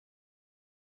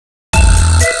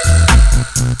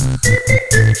Hey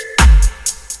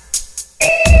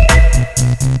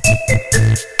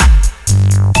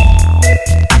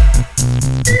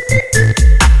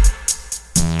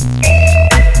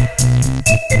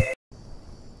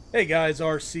guys,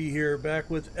 RC here, back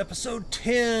with episode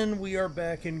 10. We are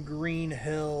back in Green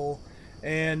Hell,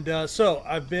 and so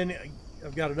I've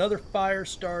got another fire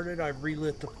started. I've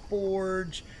relit the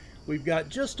forge. We've got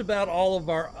just about all of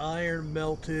our iron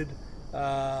melted.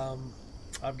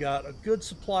 I've got a good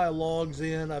supply of logs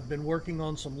in. I've been working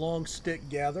on some long stick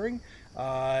gathering.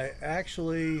 I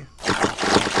actually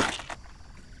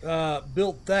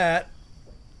built that.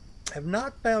 Have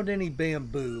not found any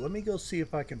bamboo. Let me go see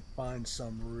if I can find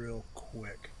some real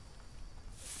quick.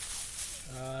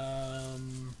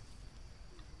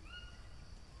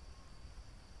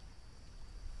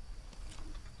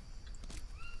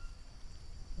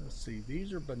 Let's see.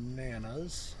 These are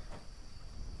bananas.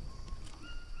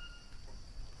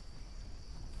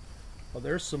 Oh,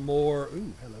 there's some more.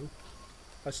 Ooh, hello.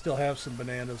 I still have some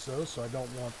bananas though, so I don't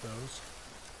want those.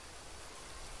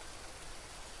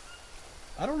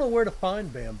 I don't know where to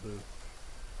find bamboo.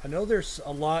 I know there's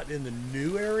a lot in the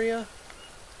new area.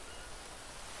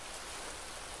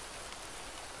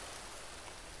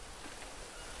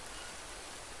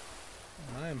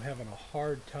 And I am having a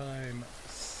hard time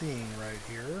seeing right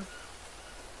here.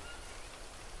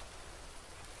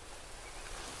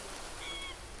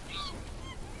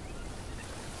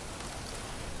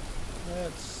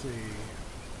 Let's see.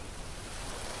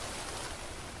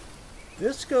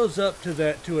 This goes up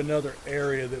to another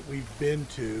area that we've been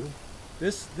to.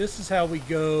 This is how we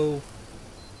go.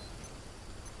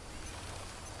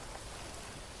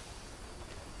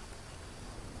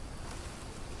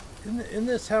 In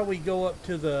this how we go up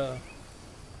to the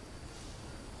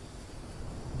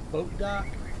boat dock,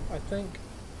 I think.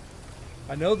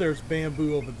 I know there's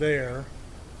bamboo over there.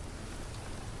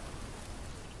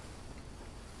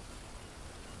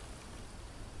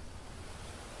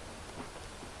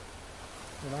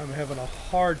 And I'm having a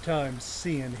hard time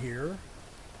seeing here.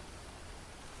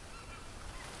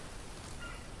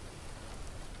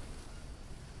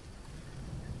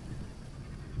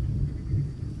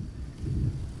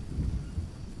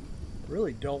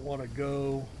 Really don't want to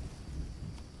go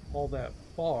all that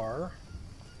far.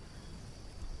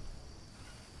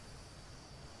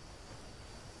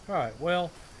 Alright, well,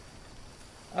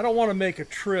 I don't want to make a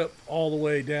trip all the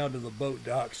way down to the boat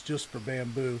docks just for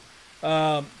bamboo.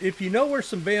 If you know where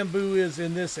some bamboo is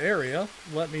in this area,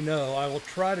 let me know. I will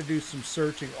try to do some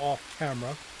searching off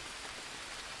camera.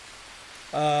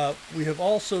 We have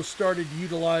also started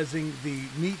utilizing the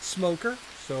meat smoker.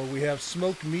 So we have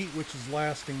smoked meat, which is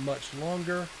lasting much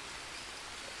longer.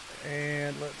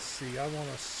 And let's see, I want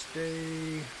to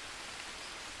stay...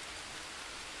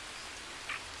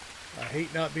 I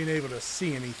hate not being able to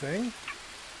see anything.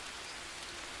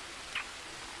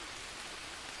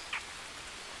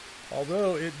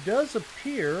 Although it does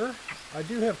appear I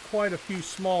do have quite a few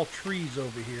small trees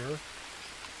over here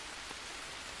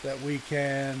that we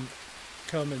can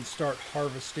come and start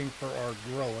harvesting for our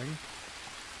growing.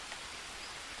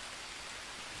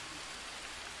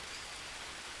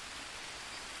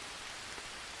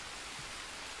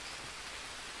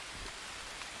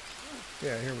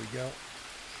 Yeah, here we go.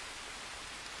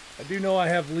 I do know I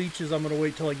have leeches. I'm going to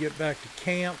wait till I get back to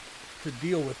camp to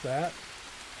deal with that.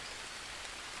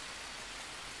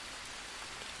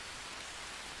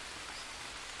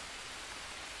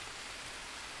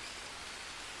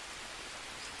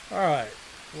 Alright,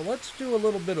 well, let's do a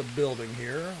little bit of building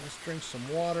here. Let's drink some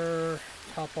water,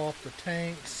 top off the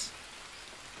tanks.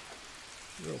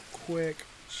 Real quick,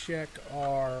 check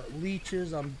our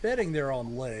leeches. I'm betting they're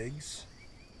on legs.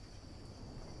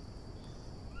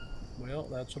 Well,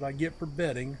 that's what I get for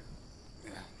betting.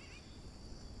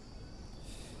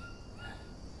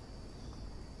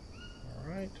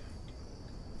 Alright.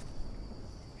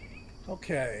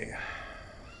 Okay.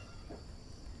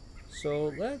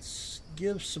 So let's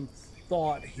give some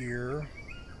thought here.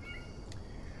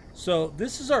 So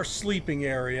this is our sleeping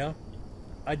area.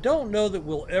 I don't know that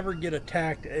we'll ever get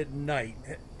attacked at night.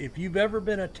 If you've ever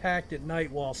been attacked at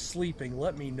night while sleeping,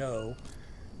 let me know,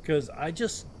 because I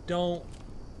just don't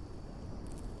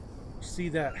see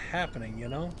that happening, you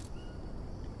know?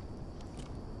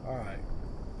 Alright.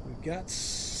 We've got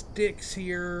sticks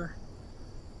here.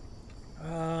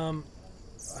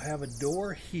 I have a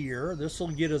door here. This will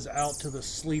get us out to the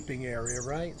sleeping area,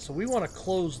 right? So we want to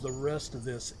close the rest of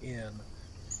this in.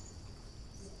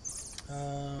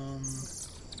 Alright.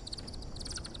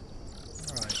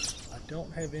 I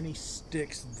don't have any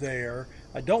sticks there.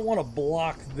 I don't want to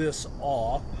block this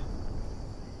off.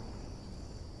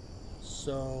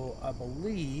 So I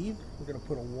believe we're going to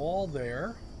put a wall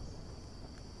there,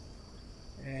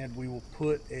 and we will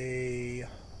put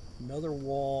another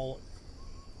wall.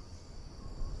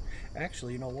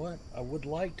 Actually, you know what? I would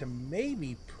like to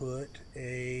maybe put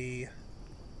a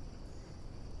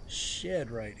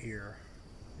shed right here.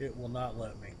 It will not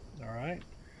let me. All right.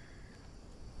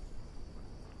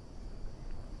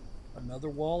 Another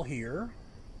wall here.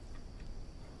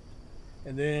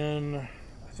 And then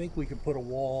I think we could put a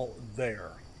wall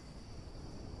there.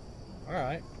 All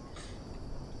right.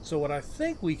 So what I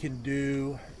think we can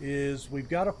do is we've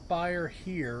got a fire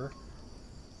here.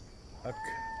 I've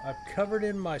covered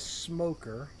in my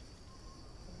smoker.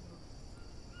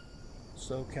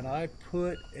 So can I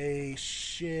put a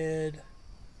shed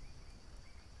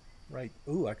right?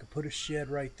 Ooh, I could put a shed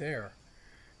right there.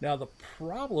 Now the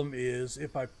problem is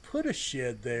if I put a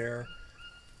shed there,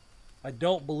 I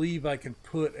don't believe I can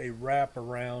put a wrap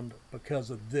around because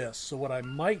of this. So what I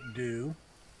might do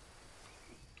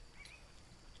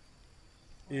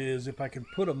is if I can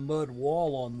put a mud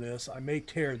wall on this, I may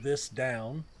tear this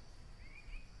down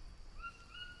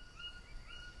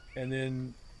and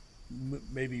then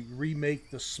maybe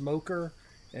remake the smoker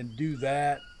and do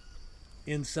that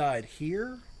inside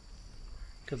here,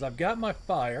 because I've got my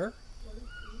fire.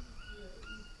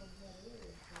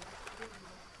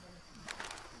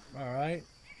 All right,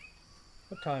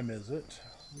 what time is it?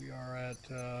 We are at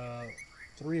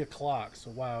 3 o'clock,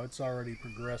 so wow, it's already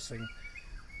progressing.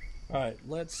 All right,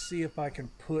 let's see if I can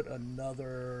put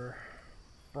another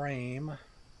frame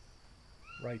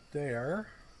right there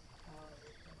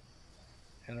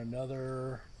and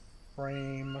another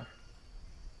frame.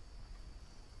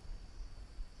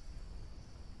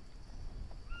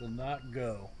 Will not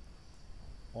go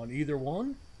on either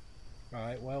one. All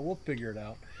right, well, we'll figure it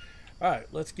out. All right,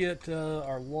 let's get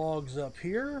our logs up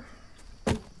here.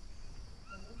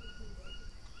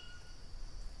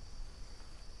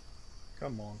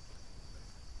 Come on.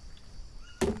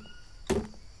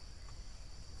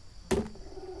 All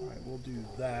right, we'll do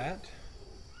that.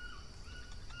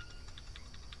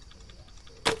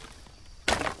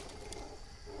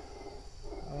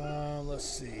 Let's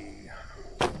see.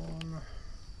 1,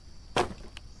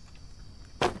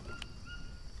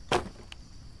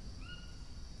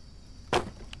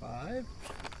 5.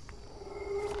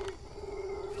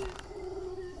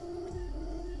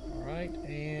 All right,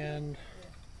 and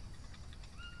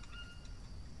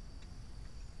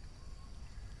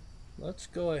let's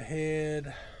go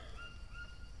ahead.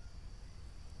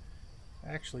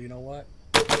 Actually, you know what?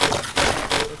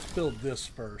 Let's build this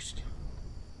first.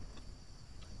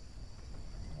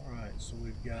 All right, so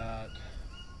we've got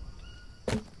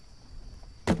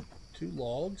 2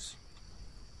 logs.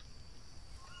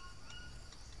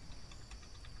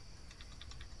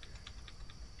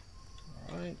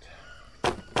 All right.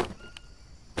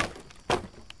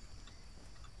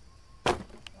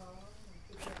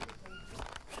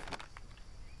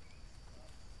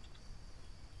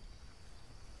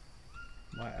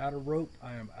 Am I out of rope?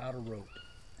 I am out of rope.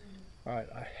 All right,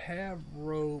 I have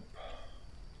rope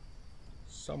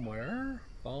somewhere.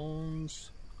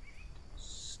 Bones,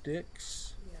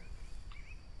 sticks.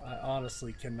 I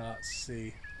honestly cannot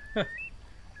see. I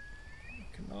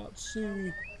cannot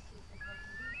see.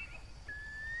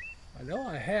 I know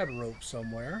I had rope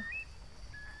somewhere.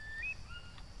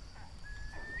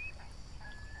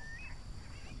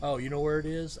 Oh, you know where it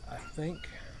is? I think.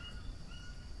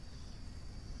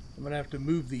 I'm gonna have to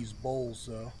move these bowls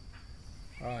though.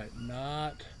 All right,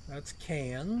 that's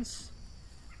cans.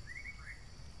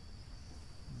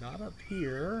 Not up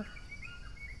here.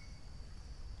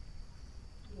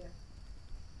 Yeah.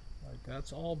 All right,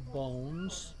 that's all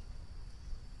bones.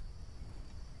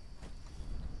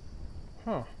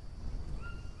 Huh.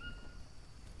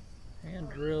 Hand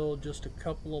drill, just a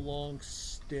couple of long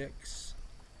sticks.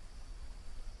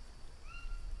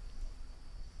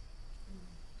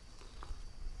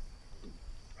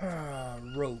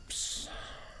 Ropes.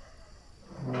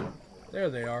 There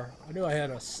they are. I knew I had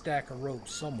a stack of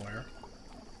ropes somewhere.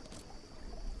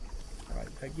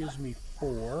 Alright, that gives me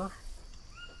 4.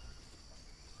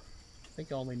 I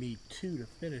think I only need 2 to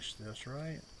finish this,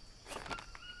 right?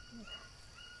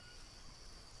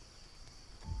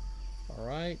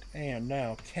 Alright, and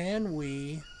now can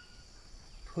we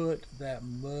put that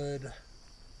mud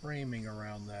framing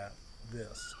around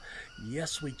this?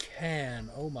 Yes, we can.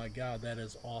 Oh my god, that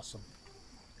is awesome.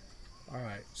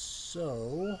 Alright,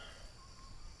 so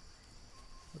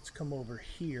let's come over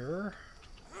here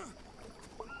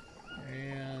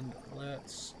and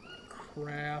let's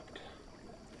craft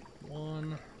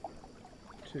 1,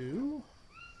 2,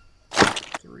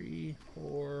 3,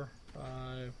 4,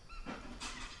 5,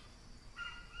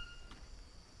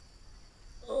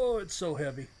 it's so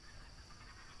heavy.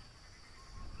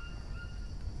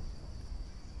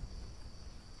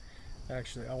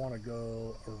 Actually, I want to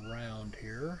go around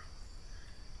here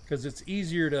because it's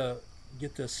easier to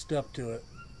get this stuff to it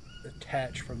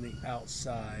attached from the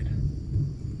outside.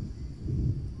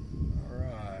 All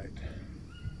right.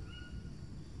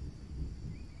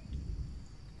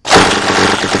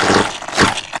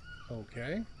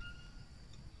 Okay.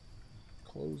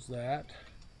 Close that.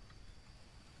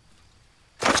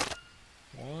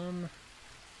 1,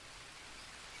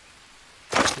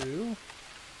 2,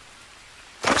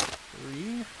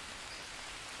 3,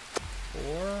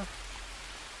 4.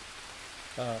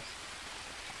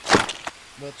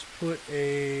 Let's put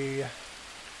a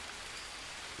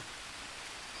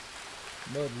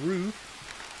mud roof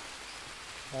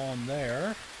on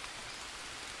there.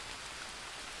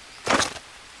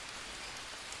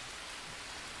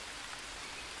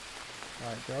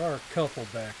 Alright, there are a couple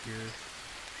back here.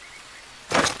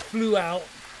 That flew out.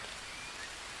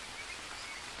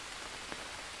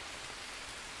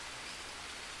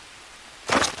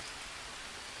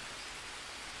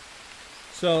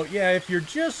 So yeah, if you're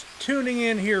just tuning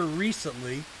in here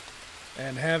recently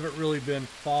and haven't really been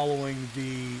following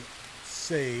the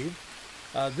save,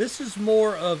 this is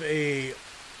more of a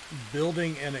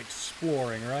building and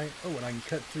exploring, right? Oh, and I can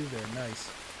cut through there,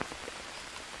 nice.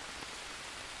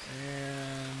 And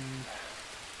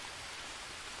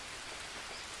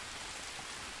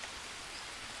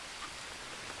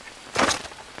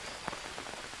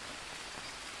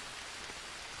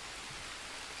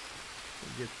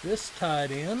get this tied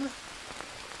in.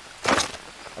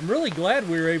 I'm really glad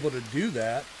we were able to do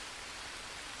that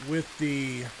with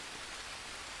the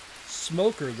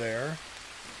smoker there.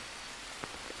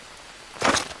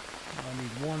 I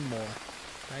need one more.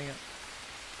 Dang it.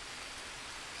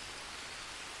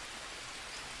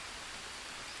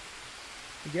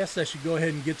 I guess I should go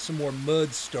ahead and get some more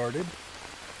mud started.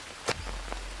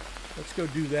 Let's go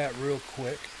do that real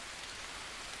quick.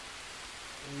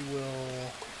 We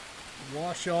will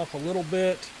wash off a little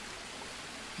bit,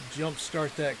 jump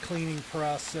start that cleaning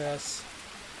process.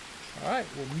 Alright,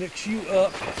 we'll mix you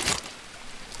up.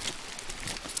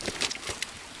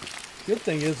 Good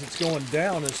thing is it's going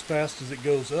down as fast as it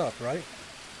goes up, right?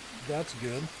 That's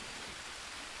good.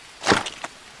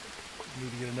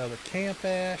 Need to get another camp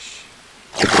ash.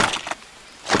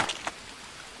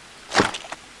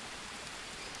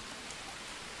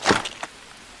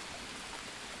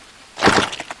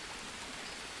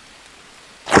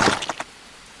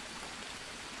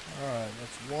 Alright,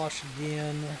 let's wash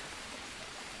again.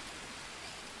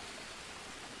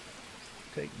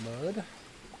 Take mud.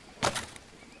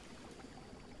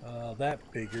 That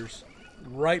figures.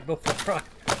 Right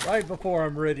before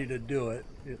I'm ready to do it,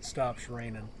 it stops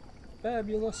raining.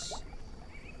 Fabulous.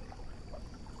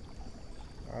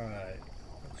 Alright,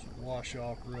 let's wash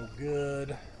off real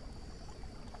good.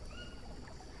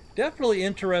 Definitely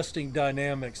interesting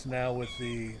dynamics now with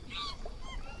the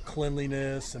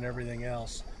cleanliness and everything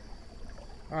else.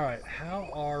 Alright, how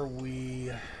are we?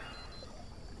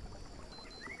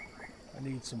 I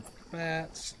need some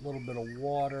fats, a little bit of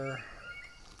water.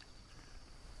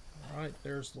 Alright,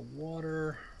 there's the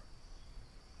water.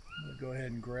 I'm going to go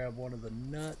ahead and grab one of the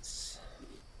nuts.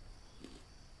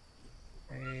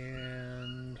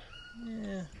 And,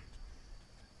 yeah.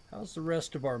 How's the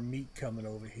rest of our meat coming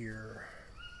over here?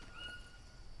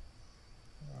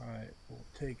 Alright, we'll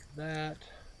take that.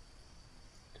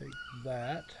 Take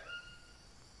that.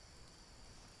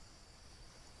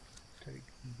 Take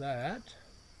that.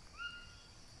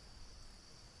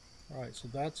 Alright, so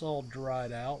that's all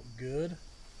dried out. Good.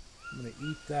 I'm going to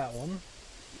eat that one.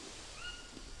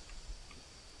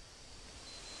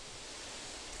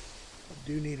 I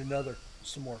do need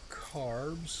some more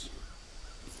carbs.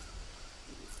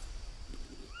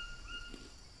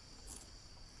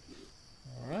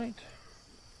 Alright.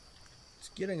 It's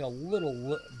getting a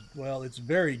little, well, it's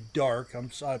very dark.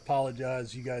 I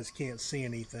apologize, you guys can't see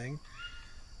anything.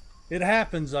 It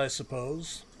happens, I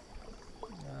suppose.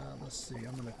 Let's see,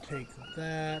 I'm going to take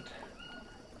that.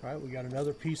 Alright, we got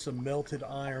another piece of melted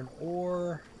iron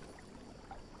ore.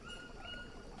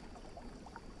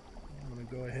 I'm going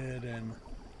to go ahead and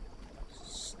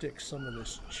stick some of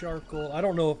this charcoal. I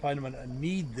don't know if I'm going to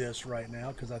need this right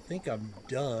now because I think I'm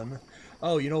done.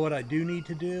 Oh, you know what I do need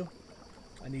to do?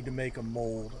 I need to make a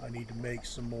mold. I need to make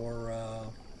some more, I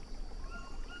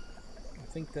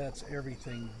think that's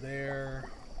everything there.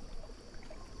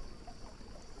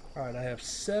 Alright, I have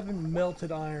 7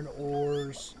 melted iron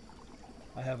ores.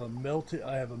 I have a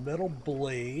metal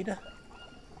blade.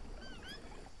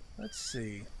 Let's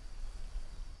see.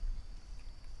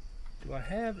 Do I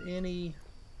have any?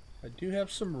 I do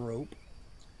have some rope.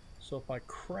 So if I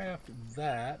craft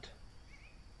that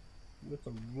with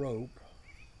a rope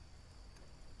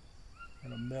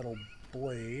and a metal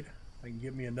blade, I can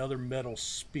get me another metal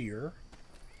spear.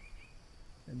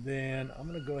 And then I'm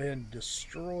going to go ahead and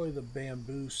destroy the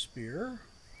bamboo spear.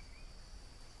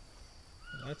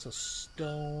 That's a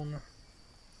stone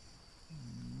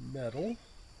metal.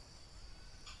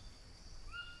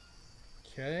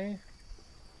 Okay.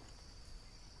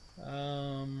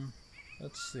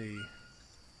 Let's see.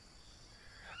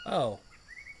 Oh,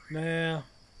 nah.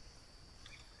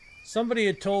 Somebody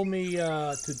had told me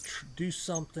to do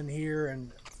something here,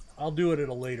 and I'll do it at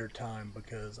a later time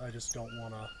because I just don't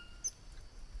want to.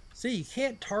 See, you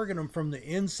can't target them from the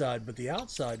inside, but the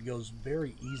outside goes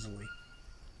very easily.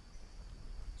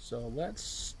 So let's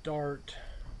start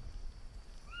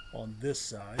on this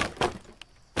side.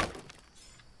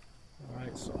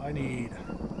 Alright, so I need...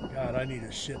 God, I need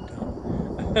a shit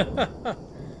ton.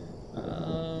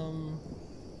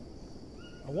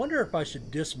 I wonder if I should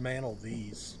dismantle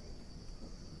these.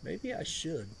 Maybe I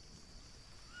should.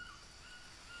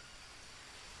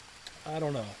 I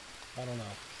don't know. I don't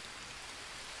know.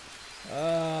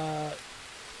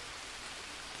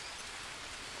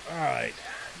 Alright.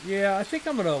 Yeah, I think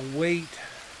I'm going to wait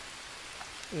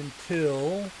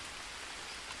until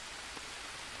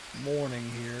morning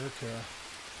here to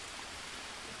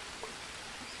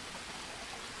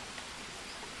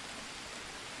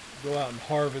go out and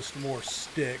harvest more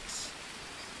sticks.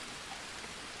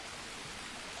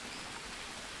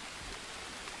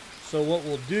 So what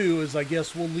we'll do is, I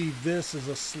guess we'll leave this as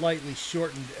a slightly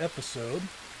shortened episode.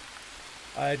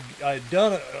 I'd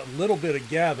done a little bit of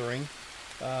gathering.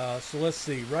 So let's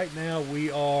see. Right now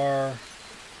we are...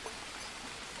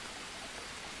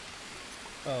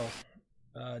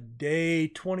 day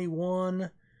 21,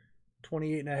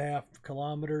 28.5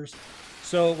 kilometers.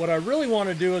 So what I really want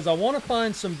to do is I want to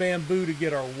find some bamboo to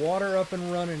get our water up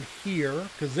and running here,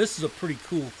 because this is a pretty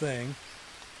cool thing.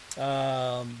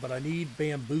 But I need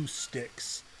bamboo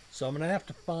sticks. So I'm going to have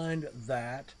to find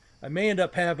that. I may end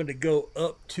up having to go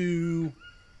up to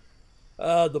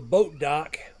the boat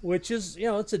dock, which is, you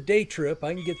know, it's a day trip.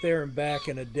 I can get there and back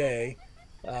in a day.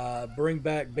 Bring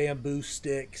back bamboo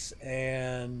sticks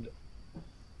and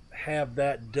have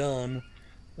that done.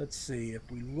 Let's see, if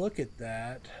we look at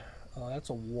that, that's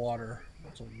a water.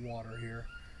 That's a water here.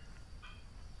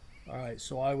 Alright,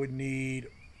 so I would need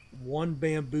 1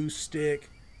 bamboo stick,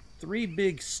 3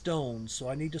 big stones, so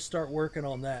I need to start working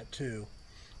on that too.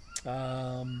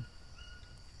 And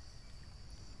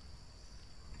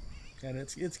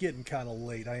it's getting kind of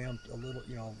late. I am a little,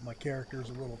 you know, my character's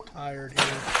a little tired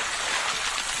here.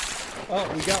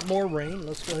 Oh, we got more rain.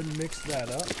 Let's go ahead and mix that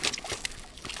up.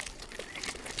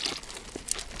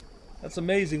 That's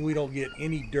amazing we don't get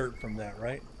any dirt from that,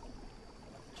 right?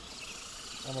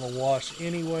 I'm going to wash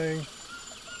anyway.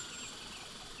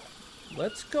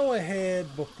 Let's go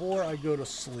ahead before I go to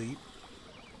sleep.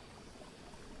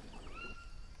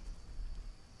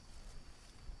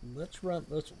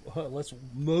 Let's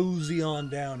mosey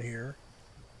on down here.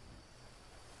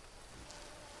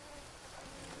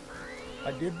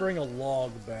 I did bring a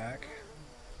log back.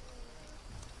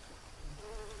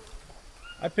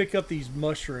 I pick up these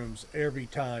mushrooms every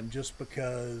time just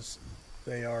because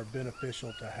they are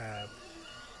beneficial to have.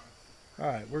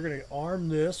 Alright, we're going to arm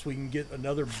this. We can get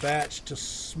another batch to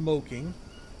smoking.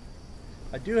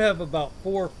 I do have about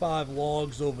 4 or 5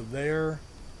 logs over there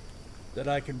that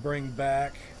I can bring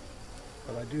back.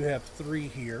 But I do have 3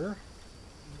 here.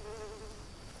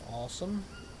 Awesome.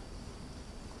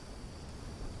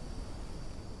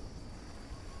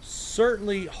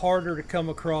 Certainly harder to come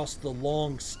across the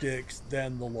long sticks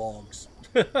than the logs.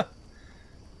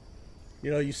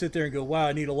 You know, you sit there and go, wow,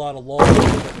 I need a lot of logs.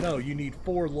 But no, you need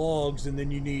 4 logs, and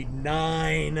then you need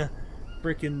 9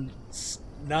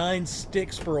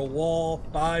 sticks for a wall,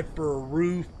 5 for a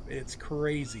roof. It's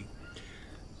crazy.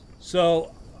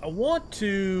 So I want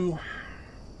to...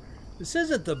 This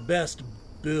isn't the best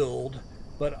build,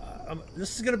 but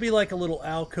this is going to be like a little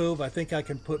alcove. I think I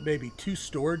can put maybe 2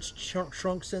 storage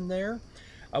trunks in there.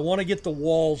 I want to get the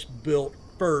walls built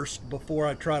first before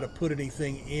I try to put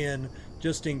anything in,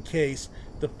 just in case.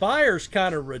 The fire's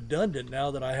kind of redundant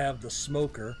now that I have the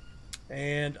smoker.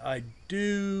 And I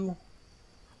do...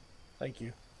 Thank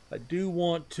you. I do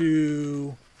want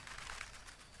to...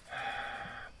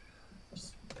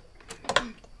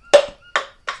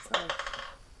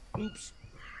 Oops.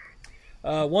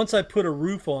 Once I put a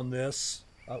roof on this,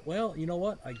 well, you know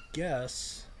what? I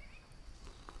guess...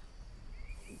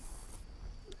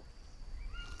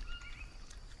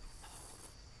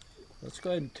 Let's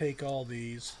go ahead and take all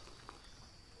these.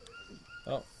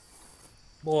 Oh,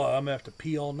 Boy, I'm gonna have to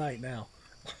pee all night now.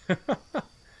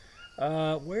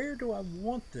 Where do I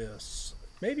want this?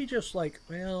 Maybe just like,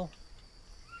 well,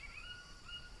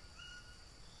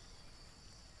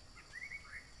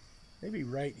 maybe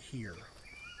right here.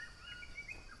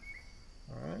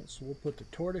 Alright, so we'll put the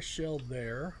tortoise shell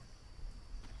there.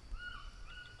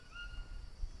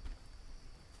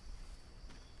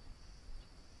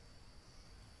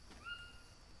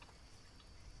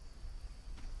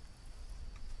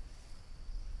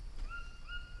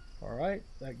 Alright,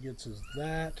 that gets us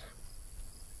that.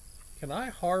 Can I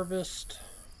harvest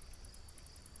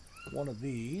one of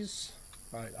these?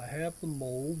 Alright, I have the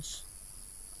molds.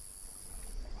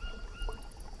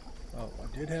 Oh,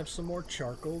 I did have some more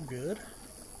charcoal, good.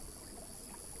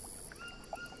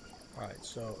 Alright,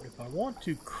 so if I want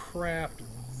to craft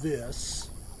this,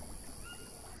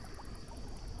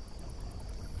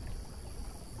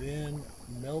 then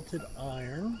melted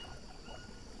iron.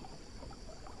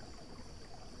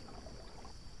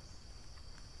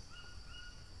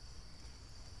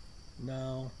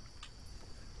 No.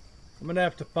 I'm going to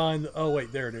have to find the... Oh,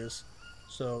 wait, there it is.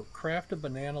 So, craft a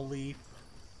banana leaf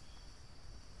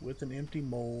with an empty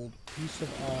mold, piece of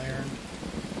iron.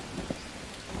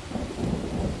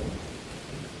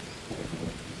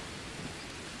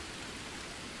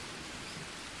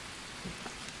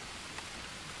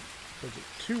 Was it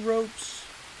 2 ropes?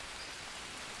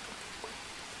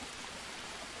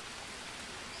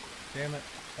 Damn it.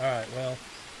 Alright, well.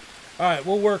 Alright,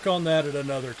 we'll work on that at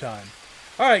another time.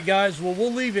 Alright, guys, well,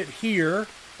 we'll leave it here.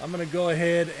 I'm going to go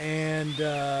ahead and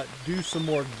do some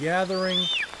more gathering,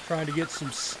 trying to get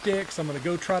some sticks. I'm going to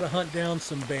go try to hunt down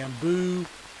some bamboo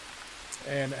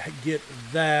and get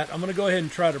that. I'm going to go ahead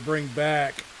and try to bring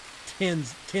back 10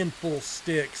 full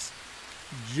sticks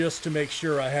just to make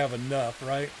sure I have enough,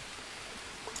 right?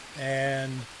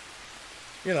 And,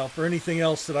 you know, for anything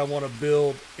else that I want to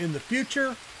build in the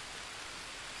future.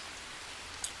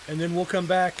 And then we'll come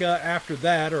back after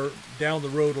that, or down the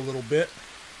road a little bit,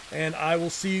 and I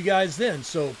will see you guys then.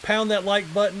 So pound that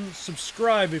like button,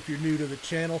 subscribe if you're new to the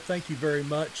channel. Thank you very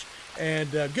much,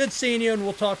 and good seeing you, and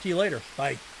we'll talk to you later.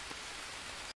 Bye.